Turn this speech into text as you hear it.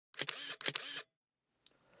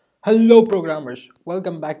Hello programmers,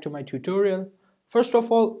 welcome back to my tutorial. First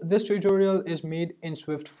of all, this tutorial is made in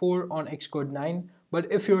Swift 4 on Xcode 9, but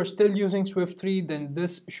if you are still using Swift 3, then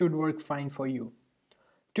this should work fine for you.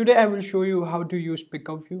 Today I will show you how to use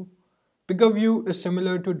PickerView. PickerView is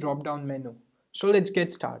similar to drop-down menu. So let's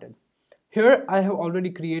get started. Here I have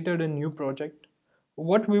already created a new project.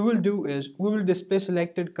 What we will do is we will display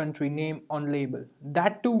selected country name on label,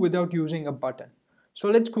 that too without using a button. So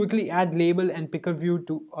let's quickly add label and PickerView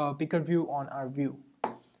to PickerView on our view.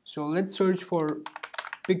 So let's search for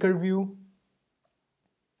PickerView,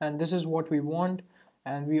 and this is what we want,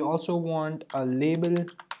 and we also want a label.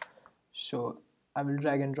 So I will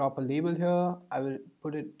drag and drop a label here. I will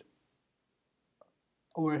put it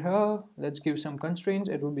over here. Let's give some constraints.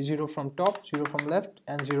 It will be 0 from top, 0 from left,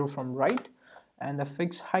 and 0 from right, and a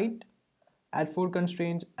fixed height. Add 4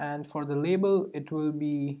 constraints, and for the label it will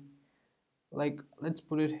be like, let's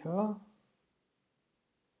put it here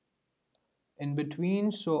in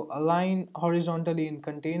between. So align horizontally in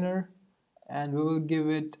container, and we will give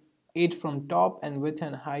it 8 from top, and width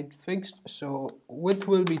and height fixed. So width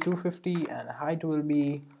will be 250 and height will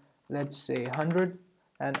be, let's say, 100,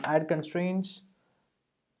 and add constraints.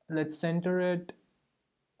 Let's center it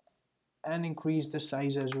and increase the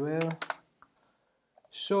size as well.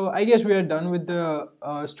 So I guess we are done with the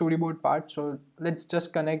storyboard part. So let's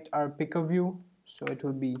just connect our PickerView. So it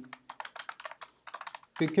will be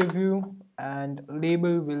PickerView, and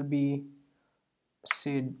label will be,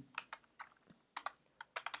 say,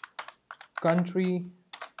 country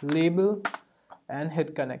label, and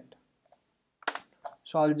hit connect.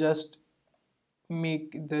 So I'll just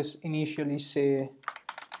make this initially say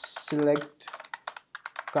select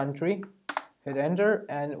country, hit enter,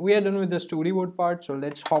 and we are done with the storyboard part. So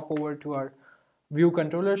let's hop over to our view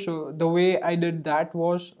controller. So the way I did that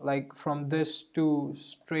was like from this to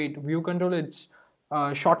straight view controller, its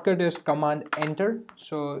shortcut is command enter.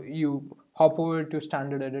 So you hop over to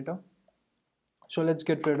standard editor. So let's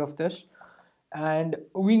get rid of this, and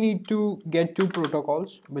we need to get two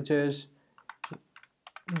protocols, which is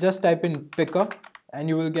just type in picker and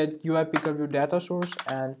you will get UIPickerView data source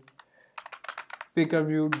and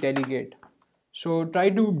PickerViewDelegate. So try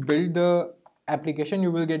to build the application. You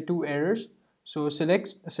will get two errors. So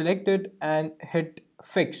select it and hit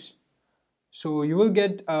fix. So you will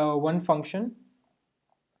get one function,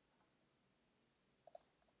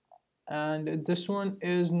 and this one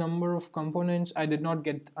is number of components. I did not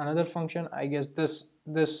get another function. I guess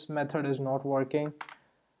this method is not working,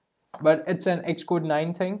 but it's an Xcode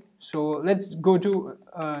 9 thing. So let's go to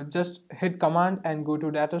just hit command and go to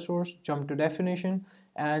data source, jump to definition,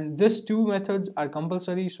 and these two methods are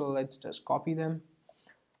compulsory. So let's just copy them,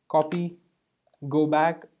 copy, go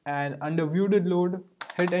back, and under view did load,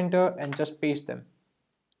 hit enter and just paste them.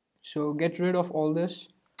 So get rid of all this,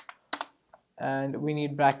 and we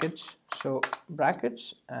need brackets. So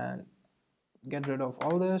brackets, and get rid of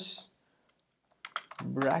all this,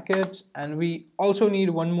 brackets, and we also need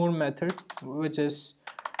one more method, which is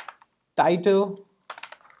title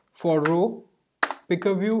for row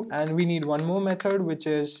PickerView, and we need one more method, which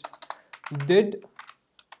is did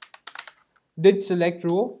select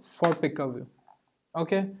row for PickerView.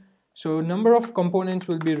 Okay, so number of components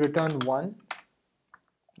will be returned 1,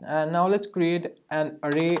 and now let's create an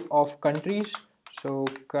array of countries. So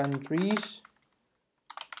countries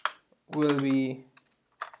will be,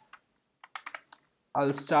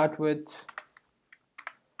 I'll start with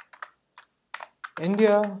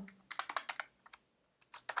India,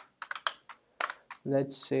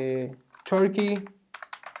 let's say Turkey,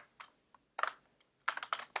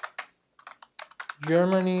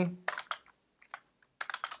 Germany,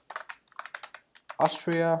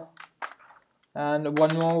 Austria, and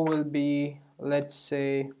one more will be, let's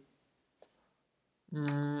say,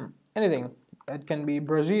 anything. It can be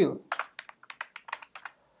Brazil.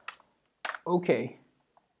 Okay,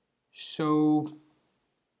 so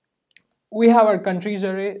we have our countries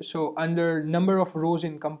array. So under number of rows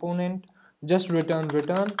in component, just return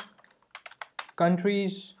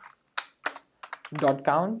countries dot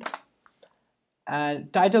count,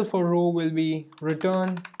 and title for row will be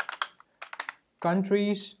return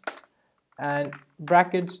countries, and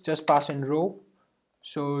brackets just pass in row.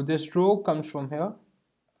 So this row comes from here,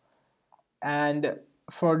 and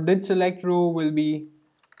for did select row will be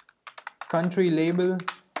country label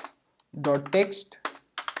dot text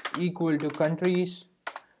equal to countries,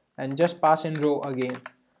 and just pass in row again.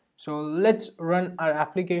 So let's run our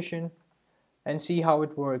application and see how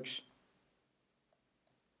it works.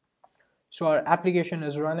 So our application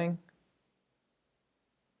is running.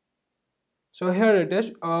 So here it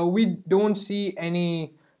is. We don't see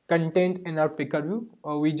any content in our PickerView,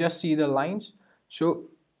 we just see the lines. So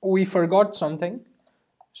we forgot something.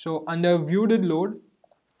 So under view did load,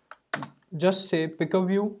 just say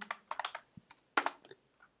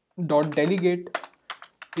PickerView.delegate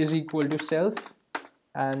is equal to self,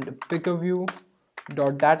 and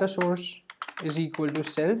PickerView.dataSource is equal to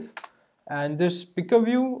self, and this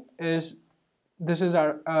PickerView is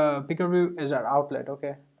our PickerView is our outlet,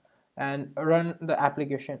 okay, and run the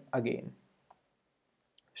application again.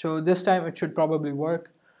 So this time it should probably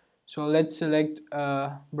work. So let's select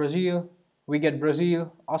Brazil. We get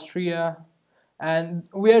Brazil, Austria, and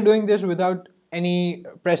we are doing this without any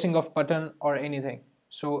pressing of button or anything.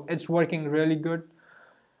 So it's working really good.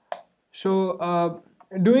 So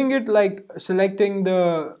doing it like selecting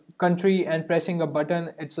the country and pressing a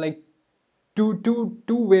button, it's like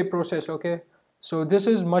two-way process, okay? So this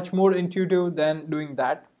is much more intuitive than doing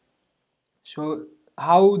that. So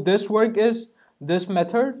how this work is, this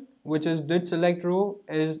method, which is didselect row,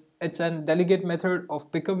 it's a delegate method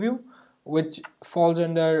of PickerView, which falls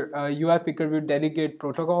under UIPickerViewDelegate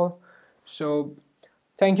protocol. So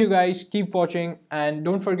thank you guys, keep watching, and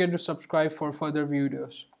don't forget to subscribe for further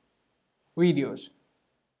videos.